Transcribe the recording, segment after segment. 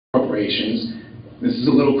corporations, this is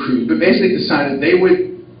a little crude, but basically decided they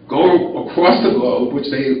would go across the globe,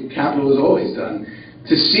 which capital has always done,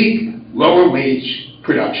 to seek lower wage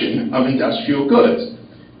production of industrial goods.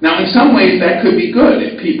 Now, in some ways, that could be good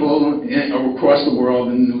if people across the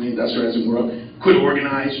world, in the newly industrialized world, could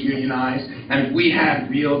organize, unionize, and if we had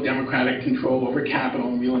real democratic control over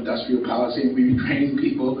capital and real industrial policy, and we trained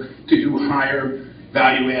people to do higher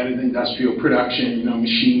value-added industrial production,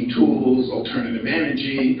 machine tools, alternative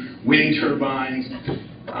energy, wind turbines.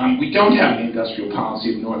 We don't have the industrial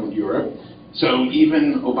policy of Northern Europe, so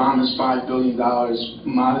even Obama's $5 billion,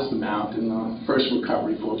 modest amount in the first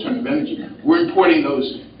recovery for alternative energy, we're importing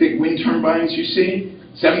those big wind turbines you see.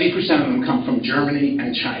 70% of them come from Germany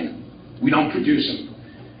and China. We don't produce them.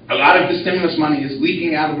 A lot of the stimulus money is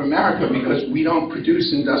leaking out of America because we don't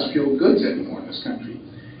produce industrial goods anymore in this country.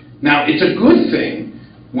 Now, it's a good thing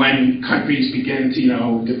when countries begin to,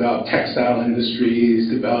 develop textile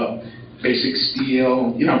industries, develop basic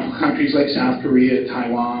steel. Countries like South Korea,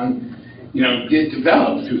 Taiwan, did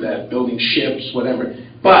develop through that, building ships, whatever.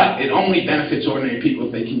 But it only benefits ordinary people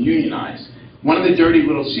if they can unionize. One of the dirty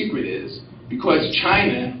little secret is, because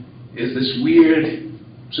China is this weird,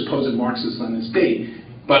 supposed Marxist-Leninist state,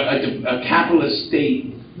 but a capitalist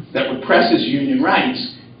state that represses union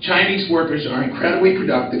rights, Chinese workers are incredibly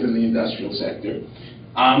productive in the industrial sector,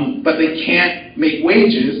 but they can't make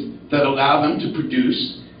wages that allow them to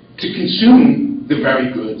produce, to consume the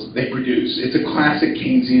very goods they produce. It's a classic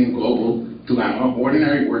Keynesian global dilemma.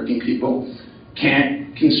 Ordinary working people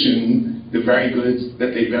can't consume the very goods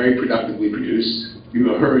that they very productively produce. You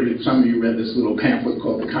have heard, some of you read this little pamphlet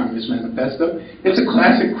called the Communist Manifesto. It's a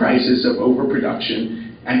classic crisis of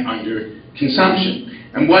overproduction and underconsumption.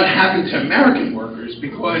 And what happened to American workers,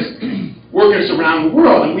 because workers around the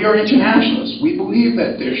world, and we are internationalists, we believe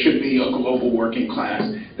that there should be a global working class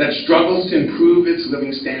that struggles to improve its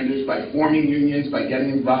living standards by forming unions, by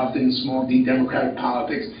getting involved in small d democratic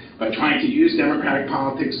politics, by trying to use democratic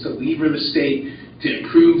politics to lever the state, to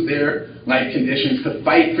improve their life conditions, to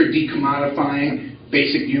fight for decommodifying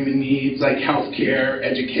basic human needs like healthcare,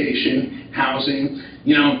 education, housing.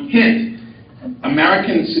 Hint,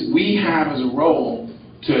 Americans, we have as a role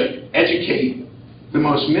to educate the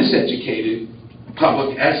most miseducated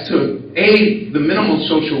public as to, A, the minimal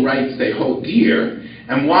social rights they hold dear,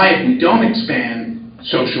 and why, if we don't expand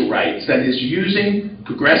social rights, that is, using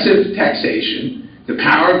progressive taxation, the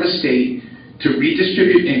power of the state to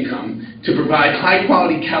redistribute income, to provide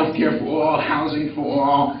high-quality health care for all, housing for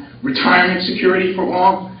all, retirement security for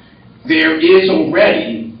all, there is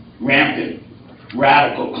already rampant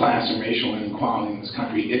radical class and racial inequality in this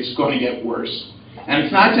country. It's going to get worse. And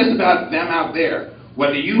it's not just about them out there.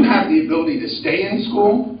 Whether you have the ability to stay in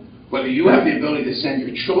school, whether you have the ability to send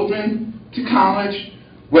your children to college,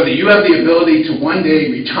 whether you have the ability to one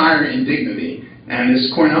day retire in dignity. And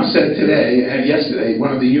as Cornell said today and yesterday,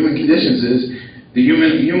 one of the human conditions is the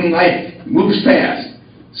human life moves fast.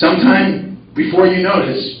 Sometime before you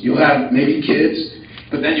notice, you'll have maybe kids,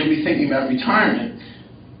 but then you'll be thinking about retirement.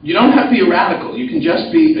 You don't have to be a radical. You can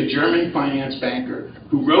just be a German finance banker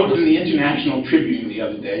who wrote in the International Tribune the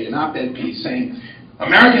other day an op-ed piece saying,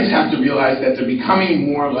 Americans have to realize that they're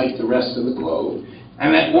becoming more like the rest of the globe,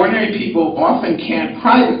 and that ordinary people often can't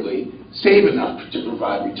privately save enough to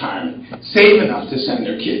provide retirement, save enough to send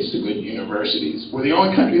their kids to good universities. We're the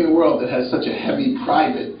only country in the world that has such a heavy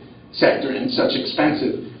private sector and such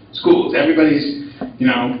expensive schools. Everybody's,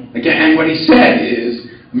 again, and what he said is,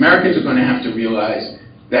 Americans are going to have to realize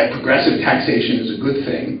that progressive taxation is a good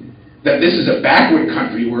thing, that this is a backward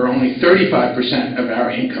country where only 35% of our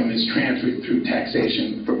income is transferred through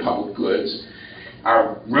taxation for public goods.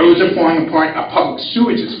 Our roads are falling apart, our public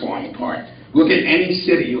sewage is falling apart. Look at any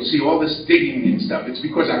city, you'll see all this digging and stuff. It's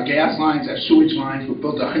because our gas lines, our sewage lines were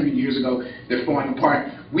built 100 years ago, they're falling apart.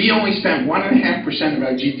 We only spend 1.5% of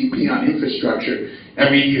our GDP on infrastructure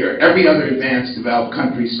every year. Every other advanced developed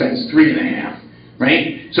country spends 3.5%,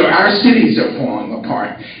 right? So our cities are falling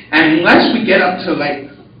apart. And unless we get up to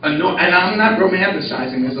and I'm not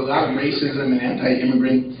romanticizing, there's a lot of racism and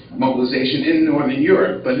anti-immigrant mobilization in Northern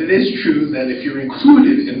Europe, but it is true that if you're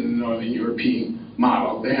included in the Northern European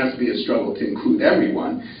model, there has to be a struggle to include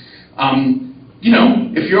everyone.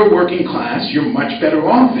 If you're working class, you're much better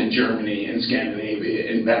off in Germany and Scandinavia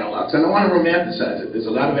and Benelux. I don't want to romanticize it. There's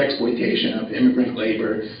a lot of exploitation of immigrant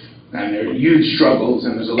labor, and there are huge struggles,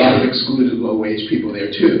 and there's a lot of excluded low-wage people there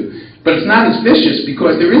too. But it's not as vicious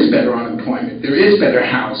because there is better unemployment, there is better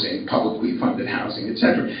housing, publicly funded housing,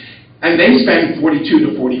 etc. And they spend 42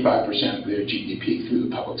 to 45% of their GDP through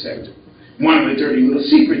the public sector. one of the dirty little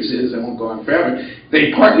secrets is, I won't go on forever,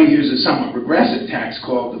 they partly use a somewhat regressive tax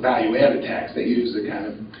called the value-added tax. They use the kind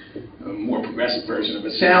of more progressive version of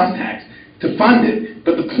a sales tax to fund it.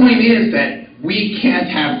 But the point is that we can't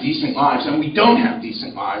have decent lives, and we don't have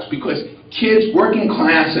decent lives because kids, working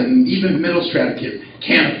class, and even middle strata kids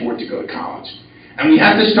can't afford to go to college. And we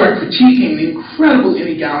have to start critiquing the incredible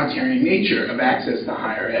inegalitarian nature of access to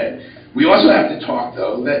higher ed. We also have to talk,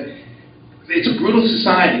 though, that it's a brutal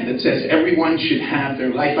society that says everyone should have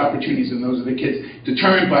their life opportunities, and those are the kids,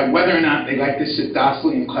 determined by whether or not they like to sit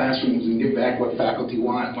docilely in classrooms and give back what faculty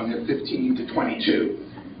want when they're 15 to 22.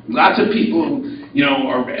 Lots of people, you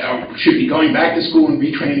know, should be going back to school and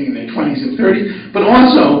retraining in their 20s and 30s, but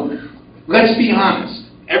also, let's be honest,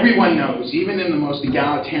 everyone knows, even in the most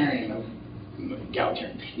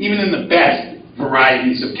even in the best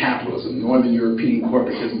varieties of capitalism, Northern European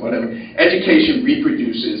corporatism, whatever, education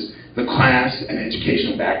reproduces the class and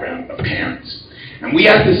educational background of parents. And we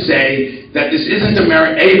have to say that this isn't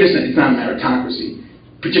it's not a meritocracy,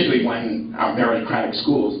 particularly when our meritocratic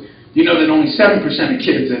schools. You know that only 7% of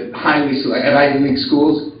kids at Ivy League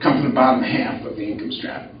schools come from the bottom half of the income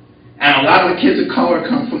strata. And a lot of the kids of color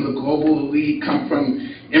come from the global elite, come from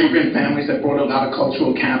immigrant families that brought a lot of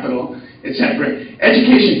cultural capital, etc.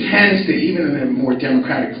 Education tends to, even in a more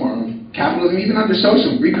democratic form of capitalism, even under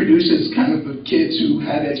socialism, reproduces kind of the kids who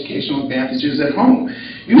had educational advantages at home.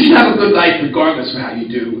 You should have a good life regardless of how you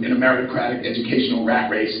do in a meritocratic educational rat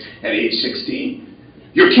race at age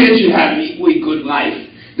 16. Your kids should have an equally good life.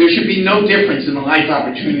 There should be no difference in the life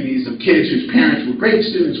opportunities of kids whose parents were great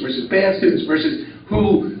students versus bad students versus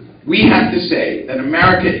who. We have to say that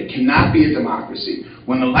America cannot be a democracy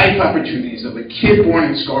when the life opportunities of a kid born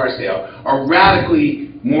in Scarsdale are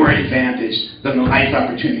radically more advantaged than the life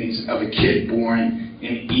opportunities of a kid born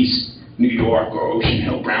in East New York or Ocean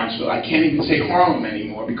Hill, Brownsville. I can't even say Harlem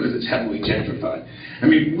anymore because it's heavily gentrified. I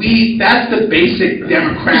mean, that's the basic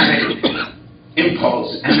democratic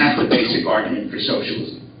impulse, and that's the basic argument for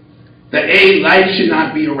socialism. That A, life should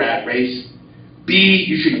not be a rat race. B,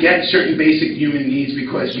 you should get certain basic human needs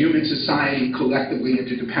because human society collectively,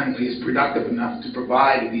 interdependently, is productive enough to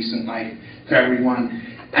provide a decent life for everyone.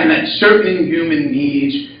 And that certain human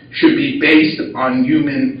needs should be based on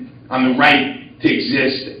the right to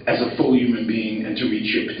exist as a full human being and to reach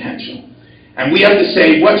your potential. And we have to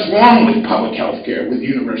say, what's wrong with public health care, with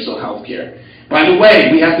universal health care? By the way,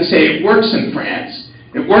 we have to say it works in France,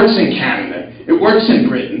 it works in Canada, it works in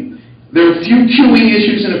Britain. There are a few queuing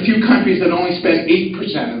issues in a few countries that only spend 8%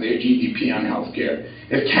 of their GDP on health care.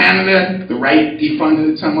 If Canada, the right,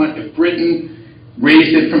 defunded it somewhat, if Britain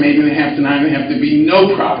raised it from 8.5 to 9.5, there'd be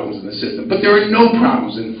no problems in the system. But there are no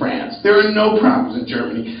problems in France. There are no problems in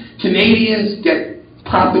Germany. Canadians get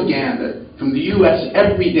propaganda from the U.S.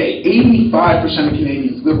 every day. 85% of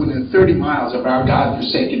Canadians live within 30 miles of our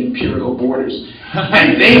godforsaken imperial borders.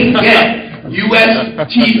 And they get U.S.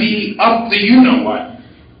 TV up the you-know-what.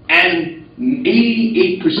 And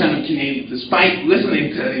 88% of Canadians, despite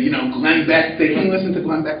listening to, Glenn Beck, they can listen to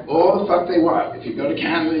Glenn Beck all the fuck they want. If you go to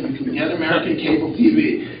Canada, you can get American cable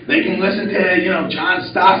TV. They can listen to, John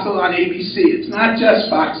Stossel on ABC. It's not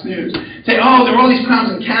just Fox News. Say, oh, there are all these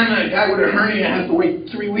problems in Canada. A guy with a hernia has to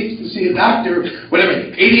wait 3 weeks to see a doctor, whatever.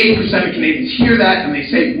 88% of Canadians hear that, and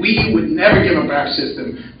they say, we would never give up our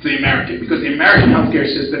system to the American, because the American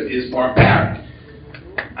healthcare system is barbaric.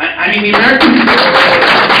 I mean, the American...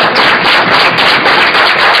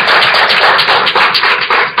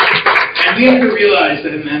 And we have to realize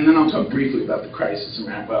that, and then I'll talk briefly about the crisis and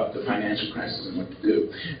wrap up, the financial crisis and what to do.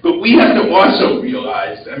 But we have to also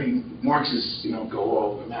realize, I mean, Marxists, go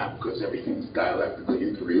all over the map because everything's dialectically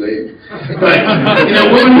interrelated. But,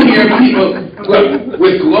 we're going to hear people, look,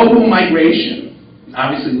 with global migration,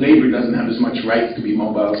 obviously labor doesn't have as much rights to be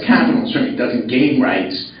mobile as capital, and certainly doesn't gain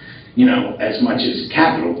rights, as much as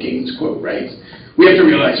capital gains, quote, rights. We have to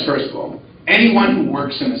realize, first of all, anyone who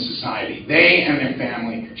works in a society, they and their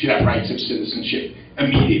family should have rights of citizenship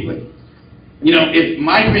immediately. If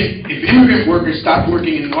immigrant workers stopped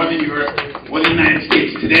working in Northern Europe or the United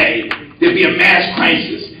States today, there'd be a mass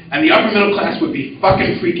crisis, and the upper middle class would be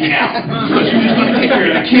fucking freaking out. Because who's going to take care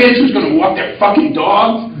of the kids? Who's going to walk their fucking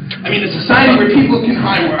dogs? I mean, a society where people can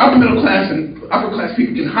hire, where upper middle class and upper class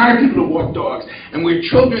people can hire people to walk dogs, and where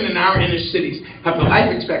children in our inner cities have the life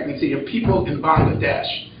expectancy of people in Bangladesh.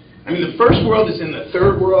 I mean, the first world is in the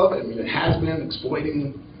third world. I mean, it has been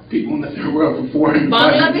exploiting people in the third world for 400 years.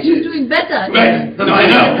 Bangladesh is doing better. Right. No, I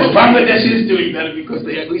know. Well, Bangladesh is doing better because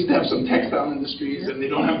they at least have some textile industries and they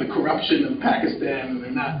don't have the corruption of Pakistan, and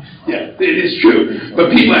they're not. Yeah, it is true.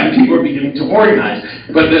 But people are beginning to organize.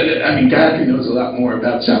 But Gayatri knows a lot more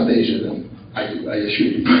about South Asia than I do, I assure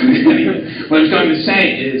you. Anyway, what I was going to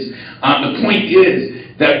say is, the point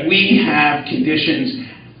is that we have conditions,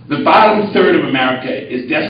 the bottom third of America is destined